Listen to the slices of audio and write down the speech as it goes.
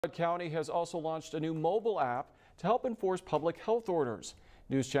County has also launched a new mobile app to help enforce public health orders.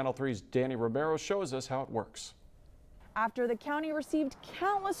 News Channel 3's Danny Romero shows us how it works. After the county received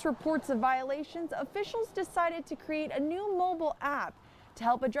countless reports of violations, officials decided to create a new mobile app to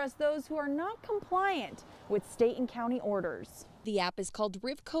help address those who are not compliant with state and county orders. The app is called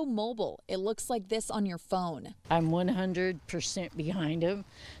Rivco Mobile. It looks like this on your phone. I'm 100% behind him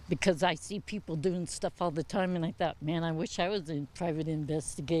because I see people doing stuff all the time, and I thought, man, I wish I was a private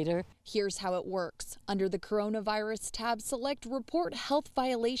investigator. Here's how it works. Under the coronavirus tab, select Report Health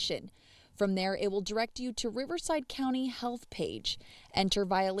Violation. From there, it will direct you to Riverside County Health page. Enter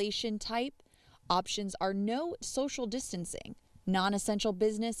violation type. Options are no social distancing, non-essential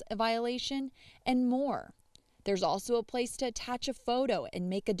business violation, and more. There's also a place to attach a photo and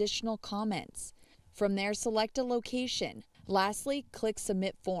make additional comments. From there, select a location. Lastly, click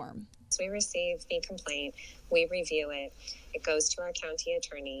Submit Form. We receive the complaint, we review it, it goes to our county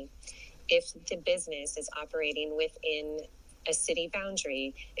attorney. If the business is operating within a city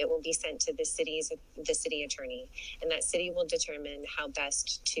boundary, it will be sent to the city attorney, and that city will determine how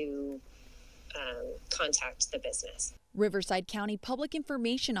best to contact the business. Riverside County Public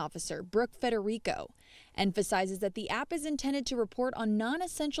Information Officer Brooke Federico emphasizes that the app is intended to report on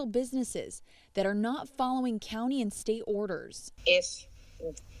non-essential businesses that are not following county and state orders. If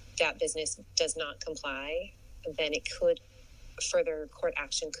that business does not comply, then further court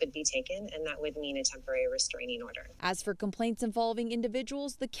action could be taken, and that would mean a temporary restraining order. As for complaints involving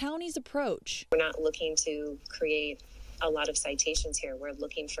individuals, the county's approach. We're not looking to create a lot of citations here. We're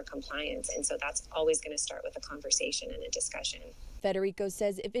looking for compliance, and so that's always going to start with a conversation and a discussion. Federico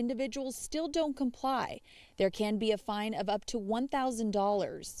says if individuals still don't comply, there can be a fine of up to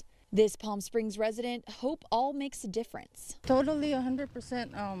 $1,000. This Palm Springs resident hope all makes a difference. Totally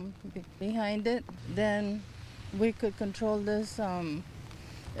 100% behind it. Then we could control this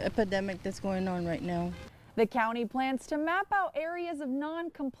epidemic that's going on right now. The county plans to map out areas of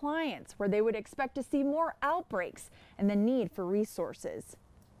non-compliance where they would expect to see more outbreaks and the need for resources.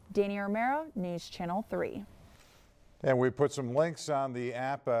 Danny Romero, News Channel 3. And we put some links on the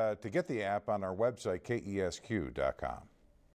app to get the app on our website, kesq.com.